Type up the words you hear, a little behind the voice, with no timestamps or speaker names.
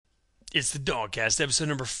It's the DawgCast, episode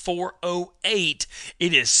number 408.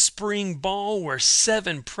 It is spring ball. We're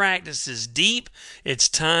 7 practices deep. It's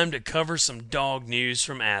time to cover some dog news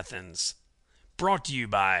from Athens. Brought to you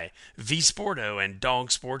by V Sporto and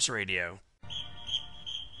Dog Sports Radio.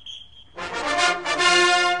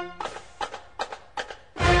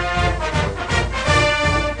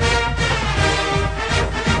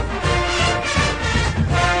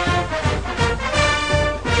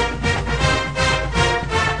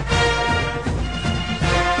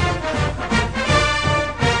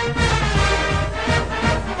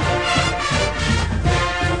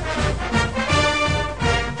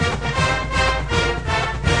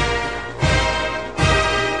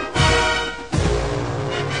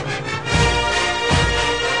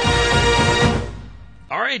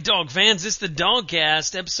 Dog fans, it's the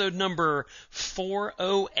DawgCast, episode number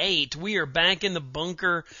 408. We are back in the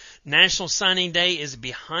bunker. National Signing Day is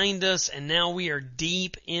behind us, and now we are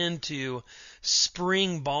deep into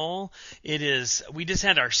spring ball. We just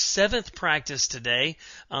had our 7th practice today,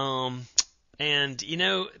 and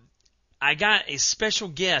I got a special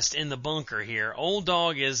guest in the bunker here. Old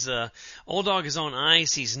Dog is on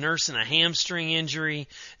ice. He's nursing a hamstring injury,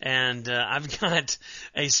 and I've got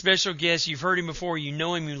a special guest. You've heard him before. You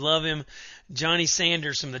know him. You love him. Johnny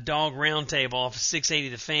Sanders from the Dog Roundtable off of 680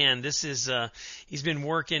 The Fan. He's been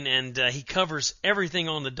working, and he covers everything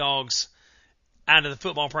on the Dogs out of the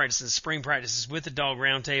football practices, spring practices with the Dog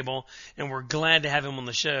Roundtable, and we're glad to have him on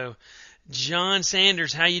the show. John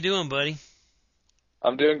Sanders, how you doing, buddy?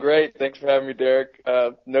 I'm doing great. Thanks for having me, Derek.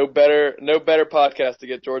 No better podcast to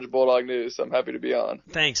get Georgia Bulldog news. So I'm happy to be on.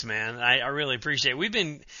 Thanks, man. I really appreciate it. We've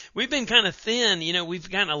been kind of thin. We've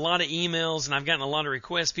gotten a lot of emails and I've gotten a lot of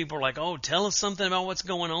requests. People are like, "Oh, tell us something about what's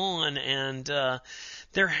going on." And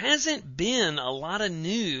there hasn't been a lot of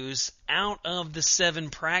news out of the 7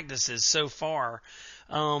 practices so far.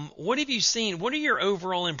 What have you seen? What are your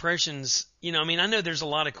overall impressions? I know there's a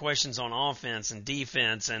lot of questions on offense and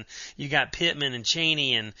defense, and you got Pittman and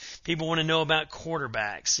Chaney, and people want to know about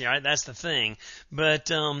quarterbacks. Right? That's the thing.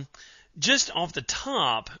 But just off the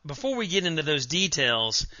top, before we get into those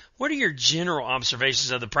details, what are your general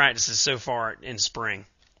observations of the practices so far in spring?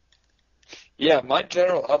 Yeah, my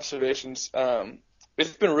general observations,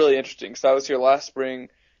 it's been really interesting. So I was here last spring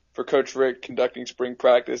for Coach Rick conducting spring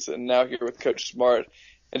practice, and now here with Coach Smart.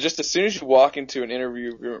 And just as soon as you walk into an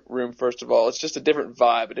interview room, first of all, it's just a different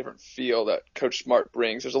vibe, a different feel that Coach Smart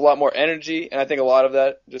brings. There's a lot more energy, and I think a lot of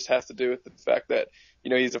that just has to do with the fact that,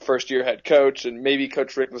 he's a first-year head coach, and maybe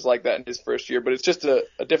Coach Rick was like that in his first year, but it's just a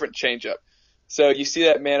different change-up. So you see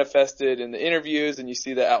that manifested in the interviews, and you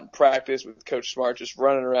see that out in practice with Coach Smart just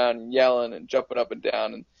running around and yelling and jumping up and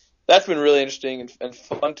down. And that's been really interesting and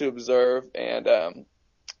fun to observe, and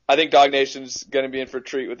I think Dog Nation's going to be in for a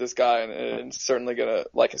treat with this guy and certainly going to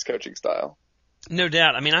like his coaching style. No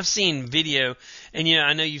doubt. I've seen video, and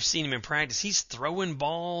I know you've seen him in practice. He's throwing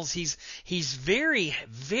balls. He's very,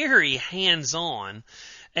 very hands-on.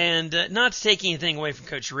 And not to take anything away from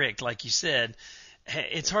Coach Rick, like you said,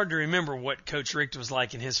 it's hard to remember what Coach Rick was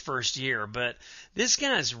like in his first year. But this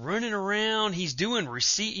guy's running around. He's doing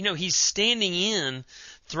he's standing in,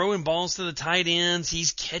 throwing balls to the tight ends.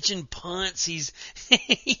 He's catching punts. He's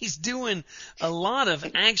doing a lot of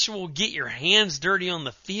actual get your hands dirty on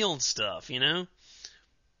the field stuff,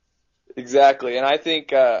 Exactly. And I think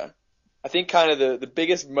kind of the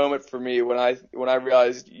biggest moment for me when I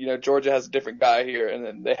realized, Georgia has a different guy here and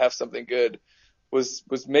then they have something good was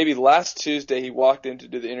maybe last Tuesday. He walked in to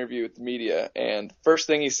do the interview with the media, and first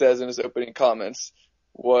thing he says in his opening comments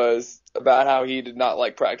was about how he did not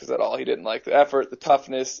like practice at all. He didn't like the effort, the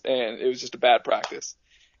toughness, and it was just a bad practice.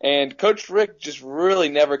 And Coach Rick just really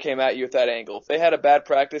never came at you with that angle. If they had a bad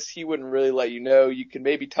practice, he wouldn't really let you know. You can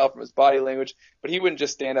maybe tell from his body language, but he wouldn't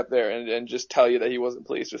just stand up there and just tell you that he wasn't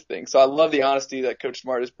pleased with things. So I love the honesty that Coach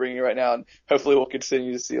Smart is bringing right now, and hopefully we'll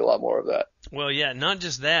continue to see a lot more of that. Well, yeah, not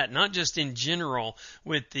just that, not just in general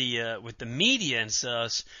with the media and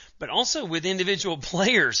such, but also with individual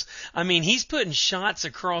players. He's putting shots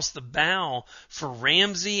across the bow for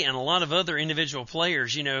Ramsey and a lot of other individual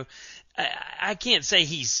players. I can't say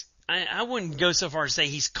I wouldn't go so far as to say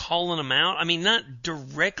he's calling them out. Not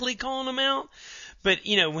directly calling them out, but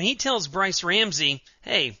when he tells Bryce Ramsey,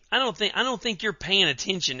 "Hey, I don't think you're paying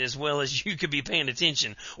attention as well as you could be paying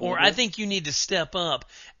attention," or "I think you need to step up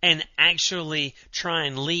and actually try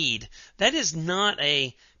and lead." That is not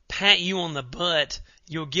a pat you on the butt,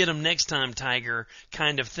 you'll get him next time, Tiger,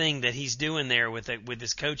 kind of thing that he's doing there with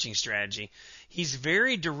his coaching strategy. He's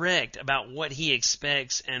very direct about what he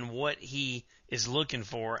expects and what he is looking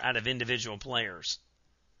for out of individual players.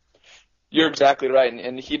 You're exactly right,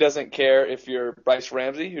 and he doesn't care if you're Bryce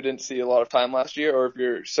Ramsey, who didn't see a lot of time last year, or if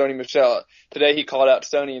you're Sony Michel. Today he called out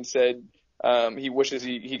Sony and said he wishes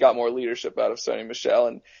he got more leadership out of Sony Michel,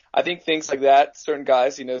 and I think things like that, certain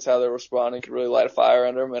guys, he knows how they're responding, can really light a fire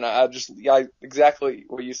under him, and I exactly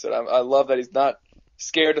what you said. I love that he's not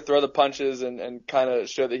scared to throw the punches and kind of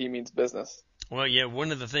show that he means business. Well, yeah,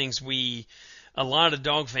 one of the things a lot of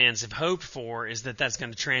Dog fans have hoped for is that that's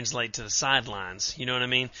going to translate to the sidelines. You know what I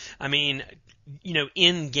mean? I mean,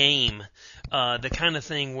 in game, the kind of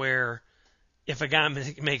thing where if a guy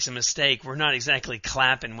makes a mistake, we're not exactly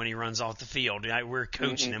clapping when he runs off the field. We're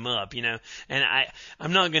coaching him up, And I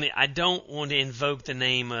don't want to invoke the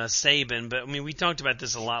name Saban, but I mean, we talked about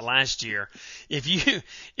this a lot last year. If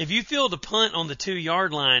you field a punt on the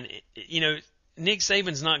 2-yard line, Nick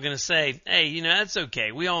Saban's not going to say, hey, that's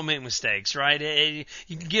okay. We all make mistakes, right?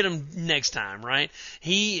 You can get them next time, right?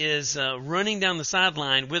 He is running down the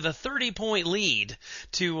sideline with a 30-point lead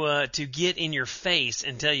to get in your face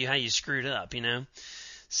and tell you how you screwed up,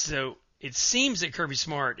 So it seems that Kirby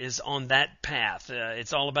Smart is on that path.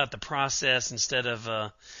 It's all about the process instead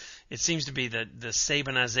of it seems to be the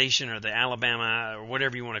Sabanization or the Alabama or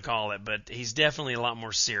whatever you want to call it, but he's definitely a lot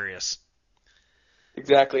more serious.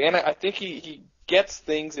 Exactly, and I think he gets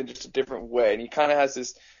things in just a different way, and he kind of has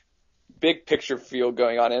this big picture feel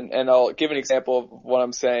going on, and I'll give an example of what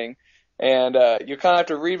I'm saying, and you kind of have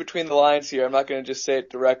to read between the lines here. I'm not going to just say it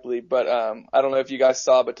directly, but I don't know if you guys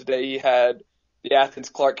saw, but today he had the Athens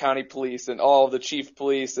Clark County Police and all of the chief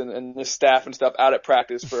police and the staff and stuff out at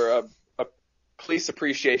practice for a Police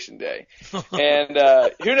Appreciation Day, and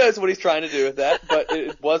who knows what he's trying to do with that, but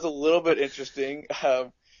it was a little bit interesting.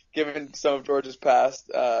 Given some of Georgia's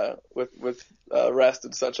past with arrest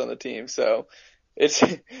and such on the team. So it's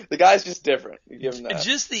the guy's just different. You give him that.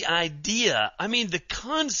 Just the idea, the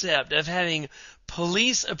concept of having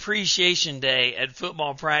Police Appreciation Day at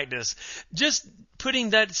football practice, just putting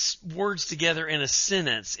that words together in a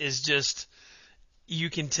sentence is just, you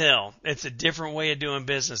can tell it's a different way of doing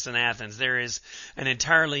business in Athens. There is an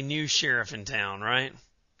entirely new sheriff in town, right?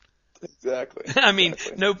 Exactly.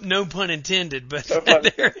 No pun intended, but no pun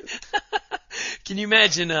intended. Can you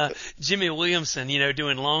imagine Jimmy Williamson,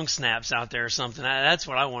 doing long snaps out there or something? That's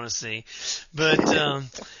what I want to see. But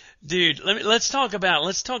dude, let's talk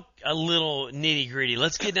a little nitty gritty.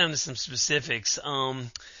 Let's get down to some specifics.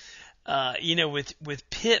 With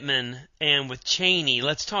Pittman and with Chaney,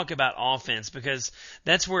 let's talk about offense because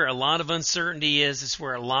that's where a lot of uncertainty is. It's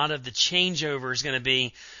where a lot of the changeover is going to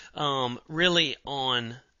be really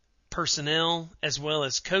on personnel as well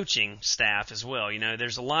as coaching staff as well.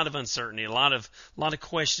 There's a lot of uncertainty, a lot of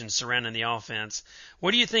questions surrounding the offense.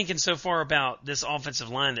 What are you thinking so far about this offensive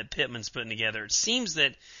line that Pittman's putting together? It seems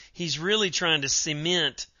that he's really trying to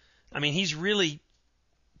cement. He's really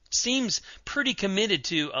seems pretty committed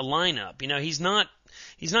to a lineup. He's not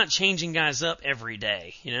changing guys up every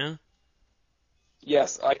day.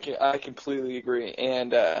 Yes, I completely agree,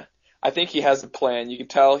 and I think he has a plan. You can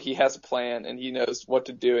tell he has a plan and he knows what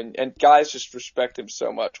to do. And guys just respect him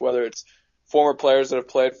so much, whether it's former players that have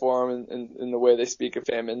played for him and the way they speak of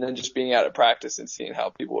him, and then just being out at practice and seeing how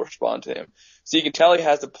people respond to him. So you can tell he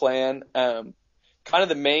has a plan. Kind of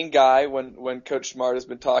the main guy when Coach Smart has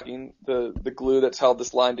been talking, the glue that's held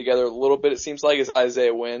this line together a little bit, it seems like, is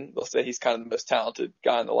Isaiah Wynn. They'll say he's kind of the most talented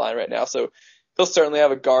guy on the line right now. So he'll certainly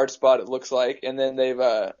have a guard spot, it looks like. And then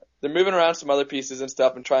they're moving around some other pieces and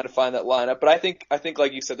stuff and trying to find that lineup. But I think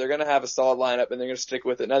like you said, they're going to have a solid lineup and they're going to stick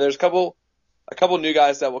with it. Now there's a couple new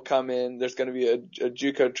guys that will come in. There's going to be a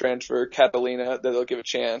JUCO transfer, Catalina, that they'll give a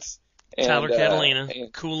chance. And, Tyler Catalina,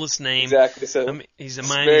 coolest name. Exactly. So he's a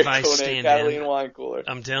Miami Vice cool stand-in. Catalina wine cooler.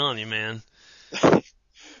 I'm telling you, man.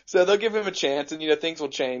 So they'll give him a chance, and things will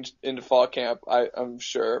change into fall camp, I'm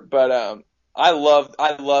sure. But I love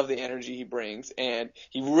the energy he brings, and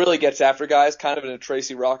he really gets after guys, kind of in a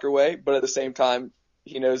Tracy Rocker way. But at the same time,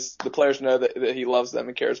 the players know that he loves them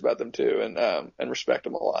and cares about them too, and respect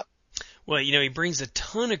them a lot. Well, he brings a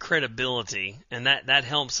ton of credibility, and that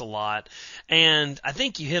helps a lot. And I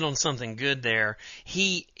think you hit on something good there.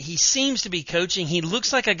 He seems to be coaching. He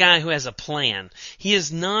looks like a guy who has a plan. He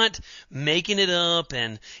is not making it up,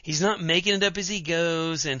 and he's not making it up as he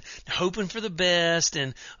goes and hoping for the best.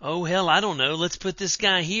 And, oh, hell, I don't know. Let's put this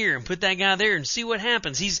guy here and put that guy there and see what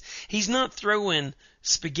happens. He's not throwing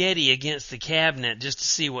spaghetti against the cabinet just to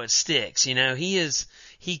see what sticks.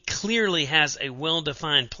 He clearly has a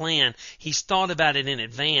well-defined plan. He's thought about it in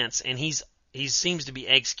advance, and he seems to be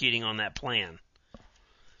executing on that plan.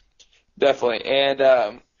 Definitely. And,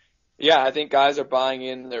 I think guys are buying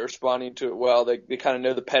in. They're responding to it well. They kind of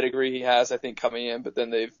know the pedigree he has, I think, coming in, but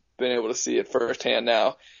then they've been able to see it firsthand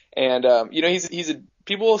now. And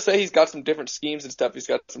people will say he's got some different schemes and stuff. He's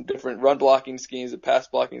got some different run blocking schemes and pass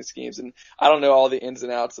blocking schemes, and I don't know all the ins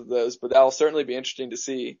and outs of those, but that'll certainly be interesting to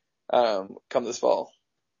see come this fall.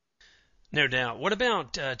 No doubt. What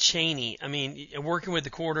about Chaney? I mean, working with the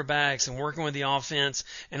quarterbacks and working with the offense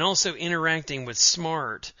and also interacting with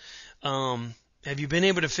Smart. Have you been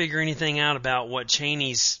able to figure anything out about what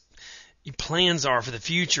Chaney's plans are for the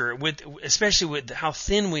future, especially with how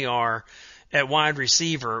thin we are at wide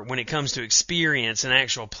receiver when it comes to experience and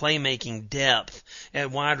actual playmaking depth at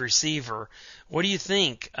wide receiver? What do you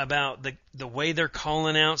think about the way they're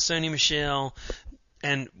calling out Sony Michel?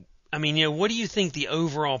 And I mean, what do you think the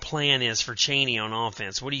overall plan is for Chaney on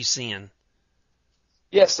offense? What are you seeing?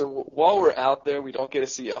 Yeah, so while we're out there, we don't get to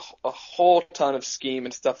see a whole ton of scheme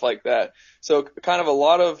and stuff like that. So kind of a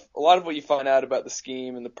lot of what you find out about the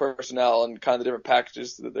scheme and the personnel and kind of the different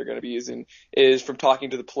packages that they're going to be using is from talking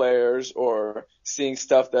to the players or seeing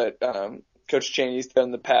stuff that Coach Chaney's done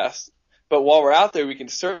in the past. But while we're out there, we can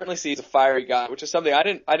certainly see he's a fiery guy, which is something I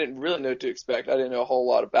didn't really know what to expect. I didn't know a whole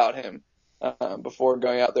lot about him before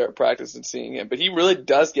going out there at practice and seeing him. But he really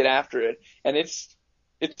does get after it, and it's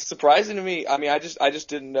surprising to me. I mean, I just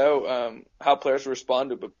didn't know how players would respond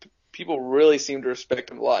to it, but people really seem to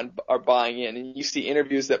respect him a lot and are buying in. And you see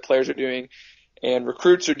interviews that players are doing and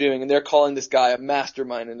recruits are doing, and they're calling this guy a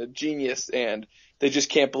mastermind and a genius, and they just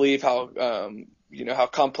can't believe how how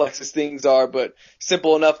complex his things are, but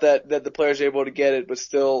simple enough that the players are able to get it, but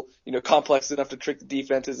still complex enough to trick the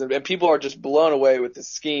defenses. And people are just blown away with his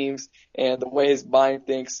schemes and the way his mind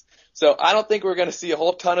thinks. So I don't think we're going to see a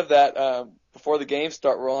whole ton of that before the games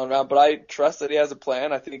start rolling around, but I trust that he has a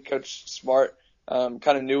plan. I think Coach Smart kind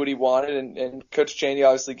of knew what he wanted, and Coach Chaney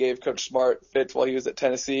obviously gave Coach Smart fits while he was at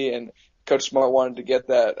Tennessee, and Coach Smart wanted to get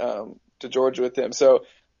that to Georgia with him. So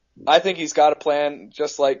I think he's got a plan,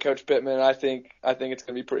 just like Coach Pittman. I think it's going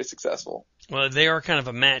to be pretty successful. Well, they are kind of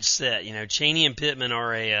a match set. Chaney and Pittman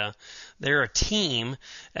are they're a team,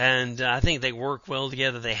 and I think they work well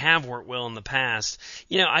together. They have worked well in the past.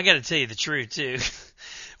 I got to tell you the truth too.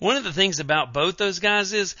 One of the things about both those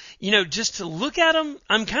guys is, just to look at them,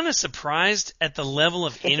 I'm kind of surprised at the level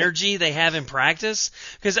of energy they have in practice.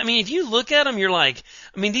 Because, I mean, if you look at them, you're like,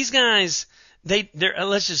 I mean, these guys, they're,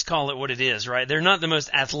 let's just call it what it is, right? They're not the most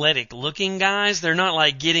athletic looking guys. They're not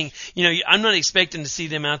like getting, I'm not expecting to see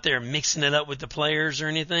them out there mixing it up with the players or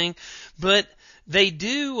anything. But they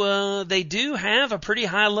do have a pretty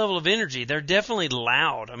high level of energy. They're definitely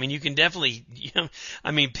loud. I mean, you can definitely,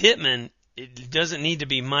 Pittman, it doesn't need to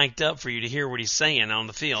be mic'd up for you to hear what he's saying on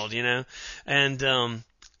the field, and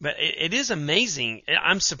but it is amazing.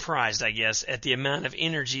 I'm surprised, I guess, at the amount of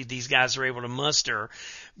energy these guys are able to muster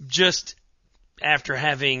just after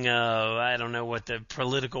having I don't know what the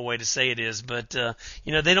political way to say it is, but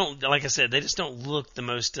they don't, like I said, they just don't look the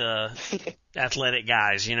most athletic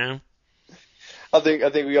guys, I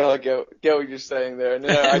think we all get what you're saying there. No,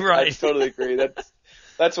 right. I totally agree.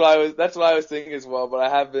 That's what I was thinking as well, but I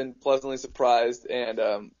have been pleasantly surprised, and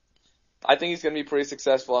I think he's going to be pretty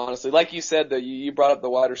successful, honestly. Like you said, though, you brought up the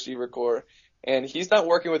wide receiver core, and he's not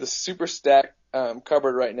working with a super stacked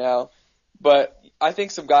cupboard right now, but I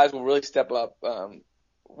think some guys will really step up.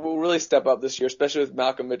 This year, especially with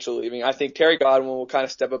Malcolm Mitchell leaving. I think Terry Godwin will kind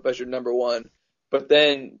of step up as your number one, but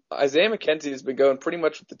then Isaiah McKenzie has been going pretty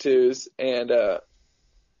much with the twos,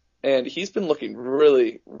 and he's been looking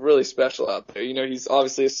really, really special out there. He's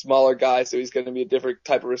obviously a smaller guy, so he's going to be a different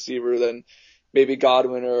type of receiver than maybe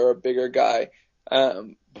Godwin or a bigger guy.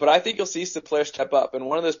 But I think you'll see some players step up, and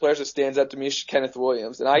one of those players that stands out to me is Kenneth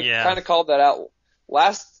Williams. And I kind of called that out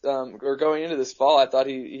or going into this fall. I thought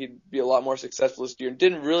he'd be a lot more successful this year, and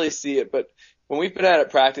didn't really see it. But when we've been at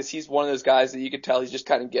practice, he's one of those guys that you could tell he's just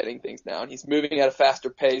kind of getting things now, and he's moving at a faster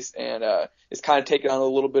pace, and is kind of taking on a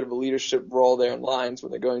little bit of a leadership role there in lines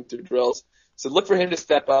when they're going through drills. So look for him to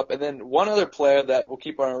step up. And then one other player that we'll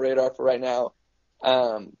keep on our radar for right now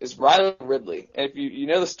is Riley Ridley. And if you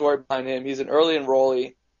know the story behind him, he's an early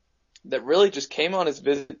enrollee that really just came on his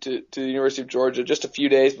visit to the University of Georgia just a few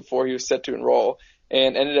days before he was set to enroll,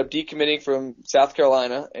 and ended up decommitting from South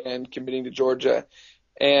Carolina and committing to Georgia.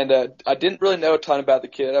 And I didn't really know a ton about the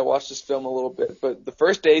kid. I watched his film a little bit, but the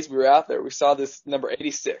first days we were out there, we saw this number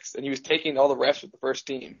 86, and he was taking all the reps with the first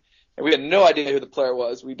team. And we had no idea who the player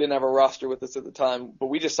was. We didn't have a roster with us at the time, but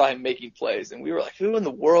we just saw him making plays, and we were like, who in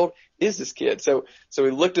the world is this kid? So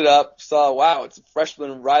we looked it up, saw, wow, it's a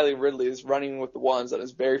freshman Riley Ridley is running with the ones on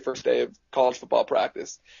his very first day of college football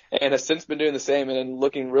practice, and has since been doing the same and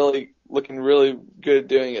looking really good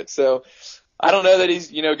doing it. So I don't know that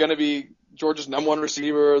he's, going to be Georgia's number one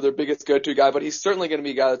receiver or their biggest go-to guy, but he's certainly going to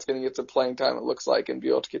be a guy that's going to get some playing time, it looks like, and be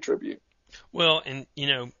able to contribute. Well, and,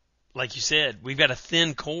 like you said, we've got a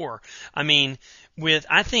thin core. I mean,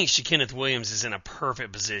 I think Kenneth Williams is in a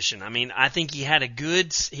perfect position. I mean, I think he had a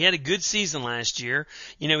good season last year.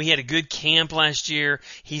 You know, he had a good camp last year.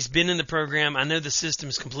 He's been in the program. I know the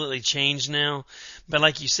system's completely changed now, but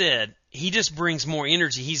like you said, he just brings more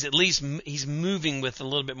energy. He's moving with a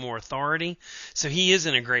little bit more authority. So he is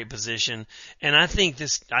in a great position. And I think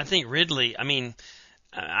Ridley, I mean,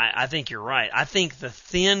 I think you're right. I think the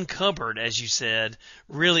thin cupboard, as you said,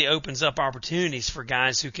 really opens up opportunities for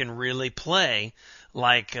guys who can really play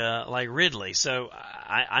like Ridley. So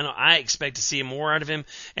I expect to see more out of him,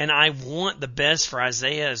 and I want the best for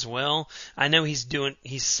Isaiah as well. I know he's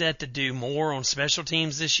set to do more on special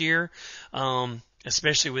teams this year.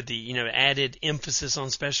 Especially with the, added emphasis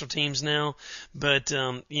on special teams now. But,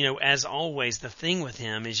 as always, the thing with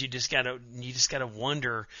him is you just gotta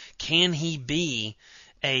wonder, can he be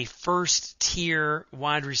a first tier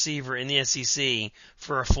wide receiver in the SEC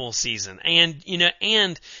for a full season? And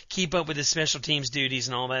keep up with his special teams duties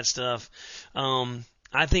and all that stuff.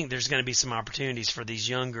 I think there's going to be some opportunities for these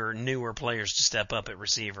younger, newer players to step up at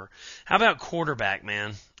receiver. How about quarterback,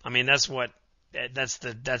 man? I mean, that's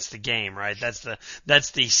the game, right?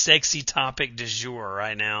 That's the sexy topic du jour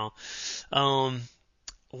right now.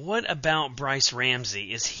 What about Bryce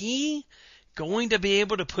Ramsey? Is he going to be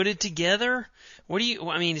able to put it together?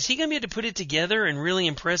 Is he going to be able to put it together and really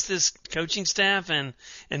impress this coaching staff and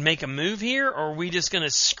make a move here, or are we just going to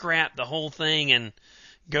scrap the whole thing and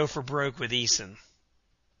go for broke with Eason?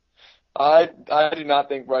 I do not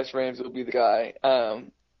think Bryce Ramsey will be the guy.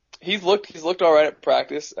 He's looked all right at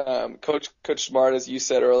practice. Coach Smart, as you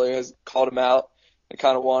said earlier, has called him out and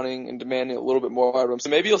kind of wanting and demanding a little bit more out of him. So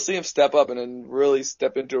maybe you'll see him step up and then really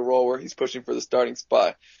step into a role where he's pushing for the starting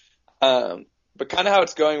spot. But kind of how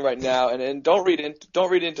it's going right now, and don't read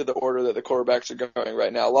into the order that the quarterbacks are going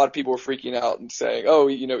right now. A lot of people are freaking out and saying, oh,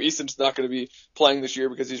 Eason's not going to be playing this year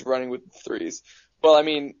because he's running with the threes. Well, I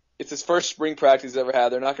mean, it's his first spring practice he's ever had.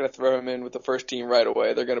 They're not going to throw him in with the first team right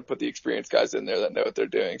away. They're going to put the experienced guys in there that know what they're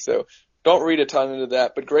doing. So don't read a ton into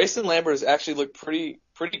that. But Grayson Lambert has actually looked pretty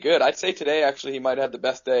good. I'd say today, actually, he might have had the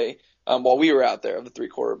best day while we were out there of the three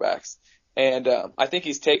quarterbacks. And I think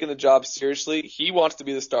he's taken the job seriously. He wants to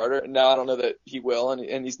be the starter. And now I don't know that he will.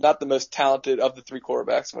 And he's not the most talented of the three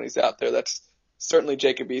quarterbacks when he's out there. That's certainly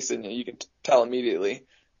Jacob Eason. You can tell immediately.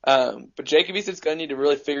 But Jacob Eason's going to need to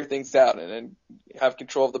really figure things out and have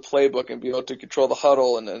control of the playbook and be able to control the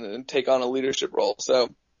huddle and take on a leadership role. So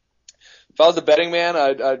if I was a betting man,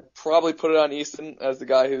 I'd probably put it on Easton as the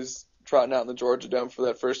guy who's trotting out in the Georgia Dome for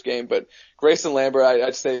that first game. But Grayson Lambert,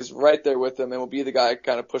 I'd say, is right there with him and will be the guy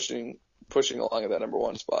kind of pushing along at that number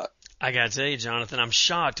one spot. I gotta tell you, Jonathan, I'm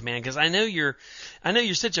shocked, man, because I know you're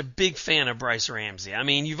such a big fan of Bryce Ramsey. I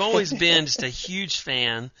mean, you've always been just a huge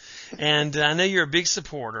fan, and I know you're a big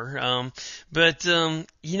supporter. But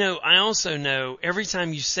I also know every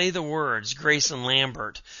time you say the words Grayson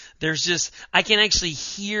Lambert, I can actually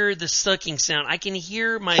hear the sucking sound. I can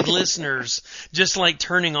hear my listeners just like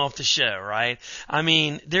turning off the show, right? I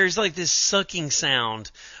mean, there's like this sucking sound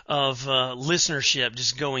of listenership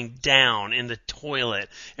just going down in the toilet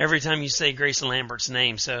every time you say Grayson Lambert's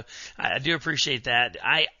name. So I do appreciate that.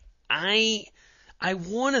 I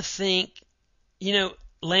want to think,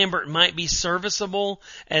 Lambert might be serviceable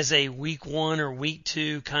as a week 1 or week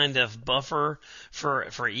 2 kind of buffer for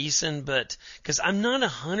Eason, but because I'm not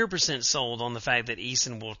 100% sold on the fact that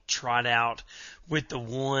Eason will trot out with the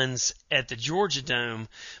ones at the Georgia Dome,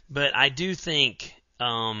 but I do think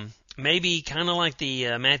maybe kind of like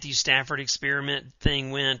the Matthew Stafford experiment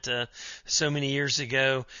thing went so many years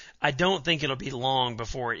ago. I don't think it'll be long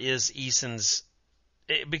before it is Eason's,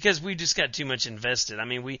 because we just got too much invested. I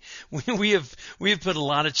mean, we have put a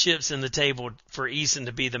lot of chips in the table for Eason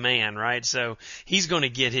to be the man, right? So he's going to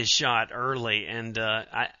get his shot early, and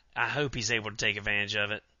I hope he's able to take advantage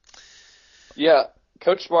of it. Yeah,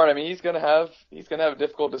 Coach Smart. I mean, he's going to have a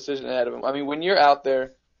difficult decision ahead of him. I mean, when you're out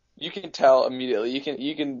there, you can tell immediately.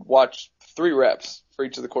 You can watch 3 reps for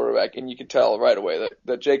each of the quarterback, and you can tell right away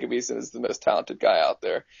that Jacob Eason is the most talented guy out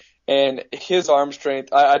there. And his arm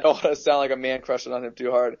strength, I don't want to sound like a man crushing on him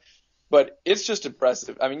too hard, but it's just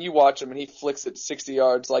impressive. I mean, you watch him and he flicks it 60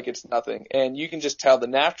 yards like it's nothing, and you can just tell the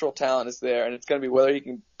natural talent is there, and it's going to be whether he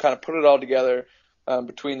can kind of put it all together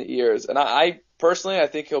between the ears. And I personally, I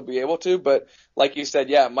think he'll be able to, but like you said,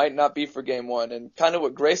 yeah, it might not be for game 1. And kind of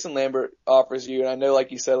what Grayson Lambert offers you, and I know,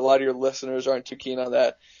 like you said, a lot of your listeners aren't too keen on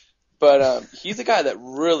that, but he's a guy that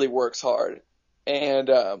really works hard. And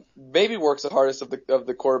maybe works the hardest of the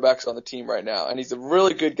quarterbacks on the team right now. And he's a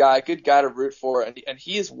really good guy to root for, and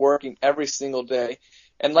he is working every single day.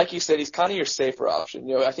 And like you said, he's kind of your safer option.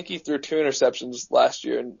 You know, I think he threw 2 interceptions last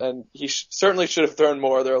year, and he certainly should have thrown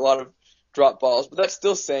more. There are a lot of drop balls, but that's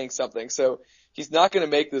still saying something. So he's not going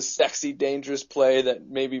to make this sexy, dangerous play that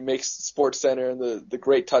maybe makes SportsCenter and the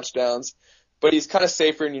great touchdowns, but he's kind of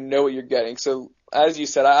safer and you know what you're getting. So as you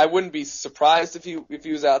said, I wouldn't be surprised if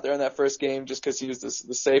he was out there in that first game just because he was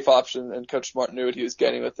the safe option and Coach Smart knew what he was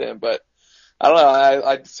getting with him. But I don't know.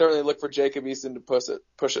 I'd certainly look for Jacob Eason to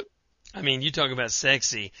push it. I mean, you talk about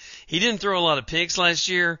sexy. He didn't throw a lot of picks last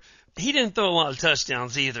year. He didn't throw a lot of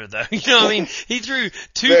touchdowns either, though. You know what I mean? He threw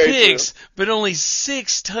 2 picks, but only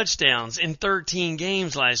 6 touchdowns in 13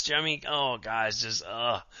 games last year. I mean, oh, guys, just,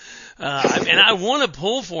 and I want to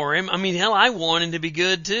pull for him. I mean, hell, I want him to be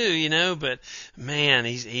good too, you know, but man,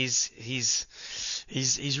 he's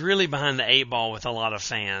really behind the 8 ball with a lot of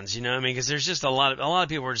fans, you know what I mean? Because there's just a lot of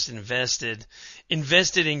people are just invested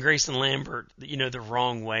in Grayson Lambert, you know, the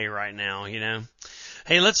wrong way right now, you know.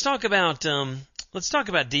 Hey, let's talk about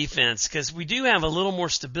defense, because we do have a little more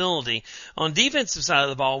stability on defensive side of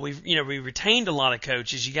the ball. We retained a lot of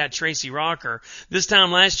coaches. You got Tracy Rocker. This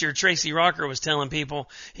time last year, Tracy Rocker was telling people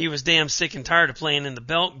he was damn sick and tired of playing in the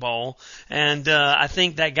Belk Bowl, and I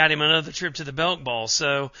think that got him another trip to the Belk Bowl.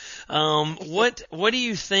 So, what do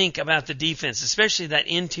you think about the defense, especially that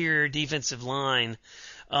interior defensive line?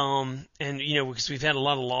 And you know, because we've had a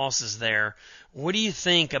lot of losses there. What do you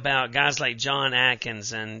think about guys like John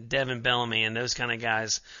Atkins and Devin Bellamy and those kind of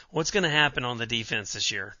guys? What's going to happen on the defense this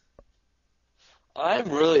year? I'm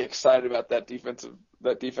really excited about that defensive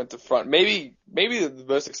front. Maybe the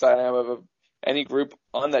most excited I am of any group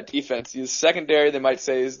on that defense. The secondary, they might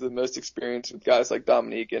say, is the most experienced with guys like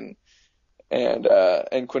Dominique and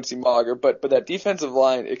Quincy Mauger. But that defensive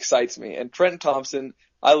line excites me. And Trenton Thompson,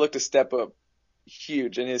 I look to step up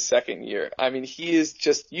huge in his second year. I mean, he is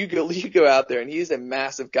just, you go out there and he's a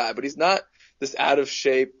massive guy, but he's not this out of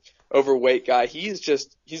shape, overweight guy. He's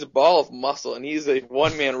a ball of muscle, and he's a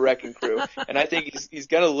one-man wrecking crew. And I think he's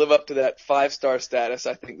going to live up to that 5-star status,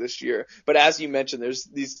 I think, this year. But as you mentioned, there's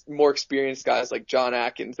these more experienced guys like John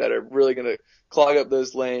Atkins that are really going to clog up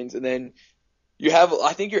those lanes. And then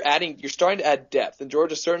I think you're starting to add depth, and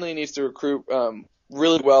Georgia certainly needs to recruit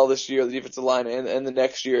really well this year, the defensive line, and the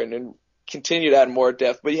next year, and continue to add more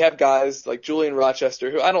depth. But you have guys like Julian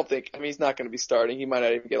Rochester, who he's not going to be starting. He might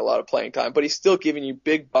not even get a lot of playing time, but he's still giving you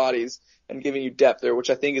big bodies and giving you depth there, which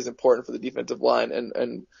I think is important for the defensive line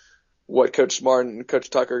and what Coach Smart and Coach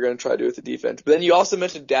Tucker are going to try to do with the defense. But then you also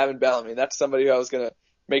mentioned Devin Bellamy. That's somebody who I was going to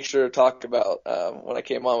make sure to talk about when I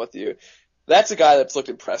came on with you. That's a guy that's looked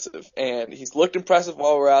impressive, and he's looked impressive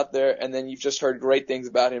while we're out there, and then you've just heard great things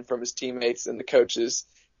about him from his teammates and the coaches.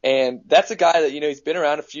 And that's a guy that, you know, he's been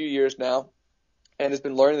around a few years now and has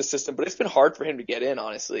been learning the system, but it's been hard for him to get in,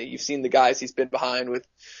 honestly. You've seen the guys he's been behind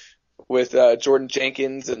with Jordan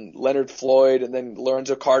Jenkins and Leonard Floyd, and then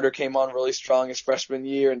Lorenzo Carter came on really strong his freshman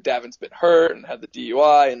year, and Davin's been hurt and had the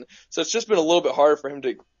DUI. And so it's just been a little bit harder for him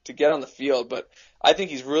to get on the field. But I think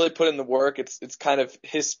he's really put in the work. It's kind of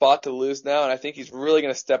his spot to lose now, and I think he's really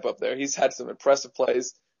going to step up there. He's had some impressive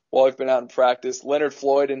plays while we've been out in practice. Leonard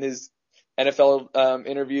Floyd in his NFL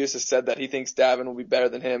interviews has said that he thinks Davin will be better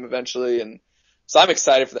than him eventually, and so I'm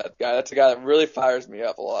excited for that guy. That's a guy that really fires me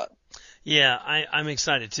up a lot. Yeah, I'm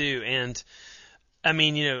excited too, and I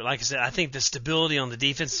mean, you know, like I said, I think the stability on the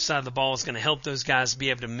defensive side of the ball is going to help those guys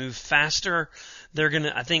be able to move faster.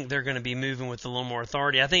 I think they're going to be moving with a little more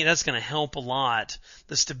authority. I think that's going to help a lot.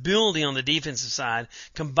 The stability on the defensive side,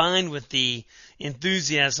 combined with the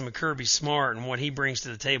enthusiasm of Kirby Smart and what he brings to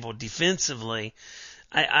the table defensively.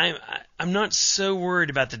 I'm not so worried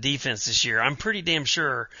about the defense this year. I'm pretty damn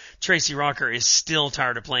sure Tracy Rocker is still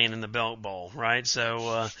tired of playing in the Belk Bowl, right?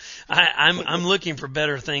 So I'm looking for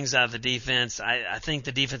better things out of the defense. I think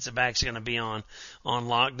the defensive backs are going to be on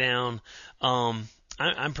lockdown.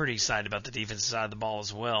 I'm pretty excited about the defensive side of the ball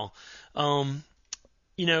as well.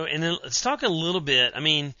 You know, and then let's talk a little bit. I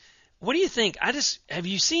mean, what do you think? Have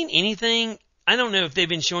you seen anything? I don't know if they've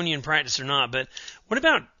been showing you in practice or not, but what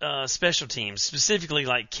about special teams, specifically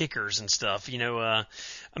like kickers and stuff? You know, I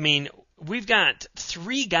mean, we've got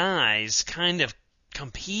 3 guys kind of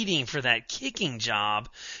competing for that kicking job.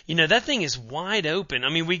 You know, that thing is wide open. I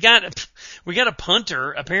mean, we got a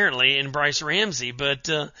punter apparently in Bryce Ramsey, but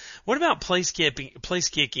what about place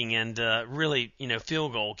kicking and really, you know,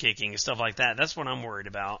 field goal kicking and stuff like that? That's what I'm worried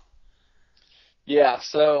about. Yeah,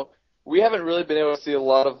 so we haven't really been able to see a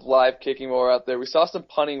lot of live kicking while we're out there. We saw some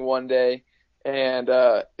punting one day, and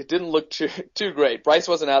it didn't look too great. Bryce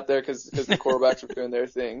wasn't out there because the quarterbacks were doing their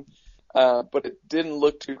thing. but it didn't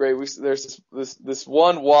look too great. There's this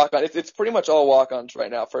one walk on. It's pretty much all walk-ons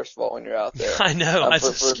right now. First of all, when you're out there, I know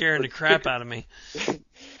that's scaring the crap out of me.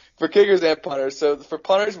 For kickers and punters. So for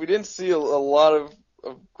punters, we didn't see a lot of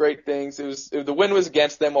great things. The wind was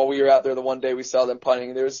against them while we were out there. The one day we saw them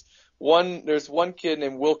punting. There's one kid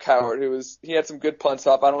named Will Coward he had some good punts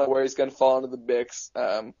off. I don't know where he's going to fall into the mix.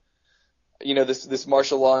 This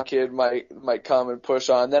Marshall Long kid might come and push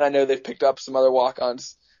on. Then I know they've picked up some other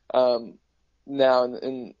walk-ons now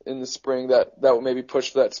in the spring that will maybe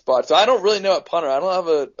push for that spot. So I don't really know at punter. I don't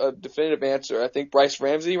have a definitive answer. I think Bryce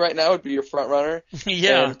Ramsey right now would be your front runner.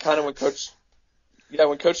 Yeah. And kind of when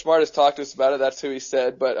Coach Smart has talked to us about it, that's who he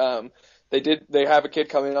said. But they have a kid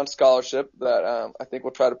coming on scholarship that I think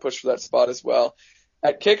will try to push for that spot as well.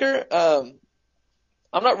 At kicker,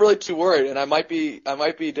 I'm not really too worried, and I might be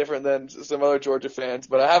different than some other Georgia fans,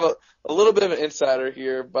 but I have a little bit of an insider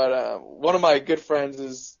here. But one of my good friends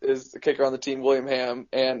is the kicker on the team, William Ham,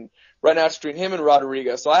 and right now it's between him and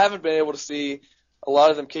Rodrigo. So I haven't been able to see a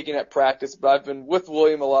lot of them kicking at practice, but I've been with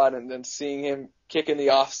William a lot and then seeing him kick in the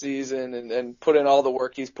off season and put in all the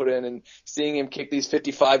work he's put in, and seeing him kick these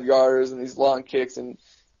 55-yarders and these long kicks and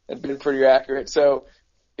been pretty accurate. So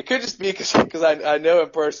it could just be because I know him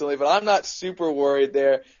personally, but I'm not super worried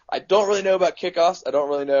there. I don't really know about kickoffs. I don't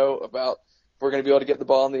really know about if we're going to be able to get the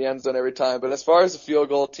ball in the end zone every time. But as far as the field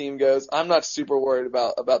goal team goes, I'm not super worried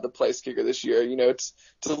about the place kicker this year. It's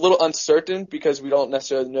a little uncertain because we don't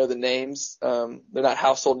necessarily know the names. They're not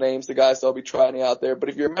household names, the guys that'll be trying out there. But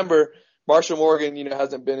if you remember, Marshall Morgan,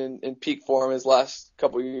 hasn't been in peak form his last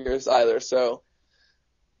couple of years either. So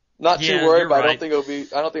not too worried, but right. I don't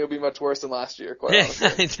think it'll be much worse than last year, quite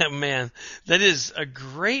honestly. Man, that is a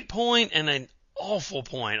great point and an awful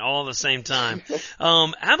point all at the same time.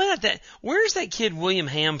 How about that? Where's that kid William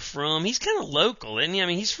Ham from? He's kind of local, isn't he? I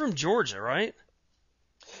mean, he's from Georgia, right?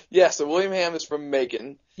 Yeah, so William Ham is from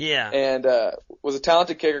Macon. Yeah. And was a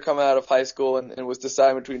talented kicker coming out of high school and was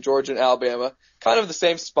deciding between Georgia and Alabama. Kind of the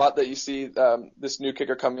same spot that you see this new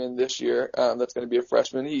kicker coming in this year that's going to be a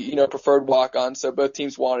freshman. He, preferred walk-on, so both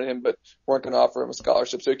teams wanted him but weren't going to offer him a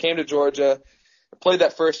scholarship. So he came to Georgia, played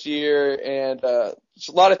that first year, and just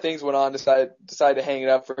a lot of things went on, decided to hang it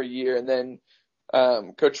up for a year. And then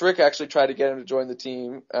Coach Rick actually tried to get him to join the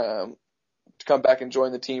team, to come back and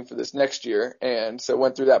join the team for this next year. And so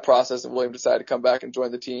went through that process, and William decided to come back and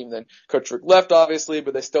join the team. Then Coach Rick left, obviously,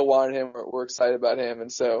 but they still wanted him. We're excited about him.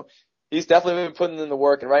 And so he's definitely been putting in the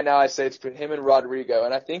work. And right now I'd say it's between him and Rodrigo.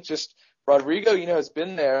 And I think just Rodrigo, has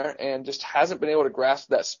been there and just hasn't been able to grasp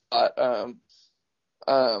that spot.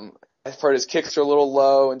 I've heard his kicks are a little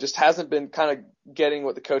low and just hasn't been kind of getting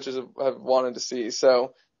what the coaches have wanted to see.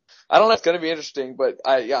 So I don't know. It's going to be interesting, but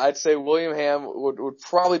I'd say William Ham would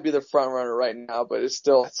probably be the front runner right now, but I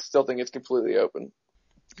still think it's completely open.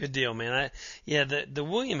 Good deal, man. The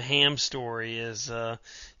William Ham story is,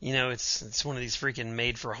 it's one of these freaking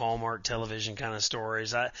made for Hallmark television kind of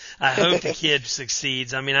stories. I hope the kid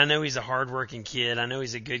succeeds. I mean, I know he's a hardworking kid. I know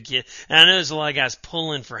he's a good kid. And I know there's a lot of guys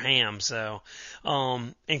pulling for Ham, so,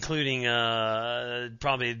 including,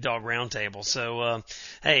 probably the Dog Roundtable. So,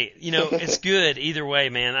 hey, it's good either way,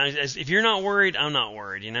 man. If you're not worried, I'm not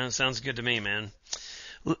worried. It sounds good to me, man.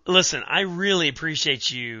 Listen, I really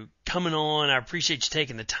appreciate you coming on. I appreciate you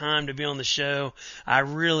taking the time to be on the show. I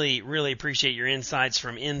really, really appreciate your insights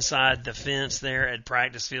from inside the fence there at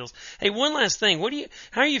practice fields. Hey, one last thing.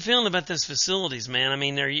 How are you feeling about those facilities, man? I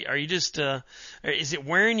mean, are you just, is it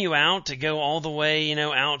wearing you out to go all the way,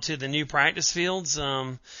 out to the new practice fields?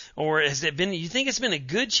 Or you think it's been a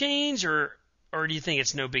good change, or do you think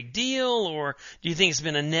it's no big deal, or do you think it's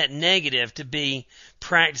been a net negative to be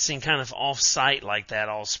practicing kind of off-site like that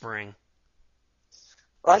all spring?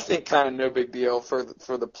 I think kind of no big deal for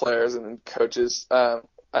the players and coaches. I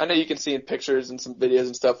know you can see in pictures and some videos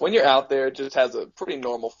and stuff, when you're out there, it just has a pretty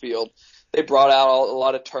normal field. They brought out a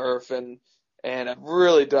lot of turf and have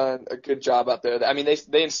really done a good job out there. I mean,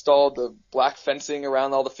 they installed the black fencing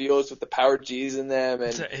around all the fields with the power G's in them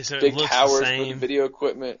and so big towers for the video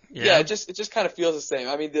equipment. Yeah, it just kind of feels the same.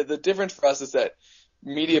 I mean, the difference for us is that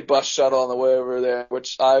media bus shuttle on the way over there,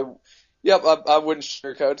 which I wouldn't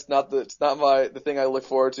sugarcoat. It's not the thing I look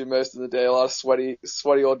forward to most of the day. A lot of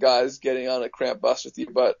sweaty old guys getting on a cramped bus with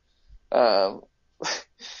you, but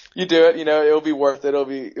you do it, it'll be worth it. It'll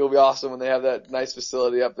be awesome when they have that nice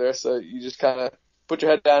facility up there. So you just kind of put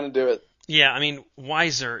your head down and do it. Yeah, I mean,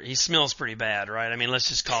 Weiser, he smells pretty bad, right? I mean, let's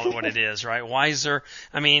just call it what it is, right? Weiser,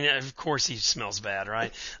 I mean, of course he smells bad,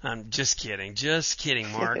 right? I'm just kidding,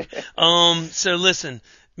 Mark. So listen,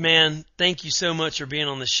 man, thank you so much for being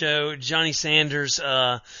on the show. Johnny Sanders,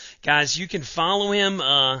 guys, you can follow him,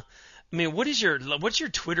 I mean, what's your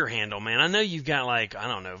Twitter handle, man? I know you've got like, I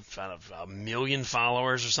don't know, a million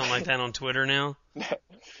followers or something like that on Twitter now.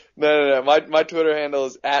 No. My Twitter handle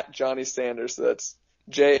is at Johnny Sanders. So that's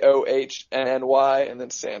JOHNNY and then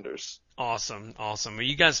Sanders. Awesome. Well,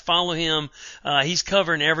 you guys follow him. He's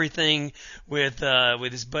covering everything with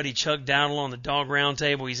his buddy Chuck Dowdle on the Dog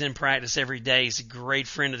Roundtable. He's in practice every day. He's a great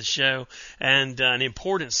friend of the show and an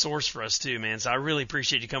important source for us too, man. So I really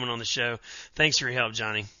appreciate you coming on the show. Thanks for your help,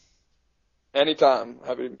 Johnny. Anytime.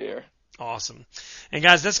 Happy to be here. Awesome. And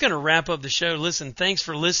guys, that's going to wrap up the show. Listen, thanks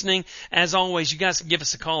for listening. As always, you guys can give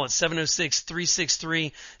us a call at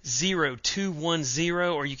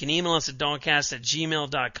 706-363-0210, or you can email us at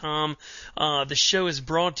dawgcast@gmail.com. The show is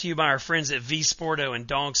brought to you by our friends at V-Sporto and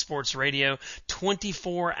Dog Sports Radio,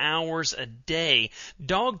 24 hours a day.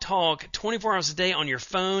 Dog talk 24 hours a day on your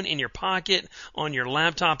phone, in your pocket, on your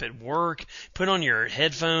laptop at work. Put on your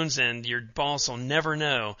headphones and your boss will never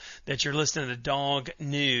know that you're listening to dog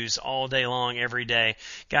news all day long, every day.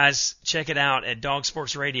 Guys, check it out at Dog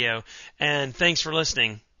Sports Radio. And thanks for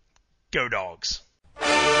listening. Go Dogs.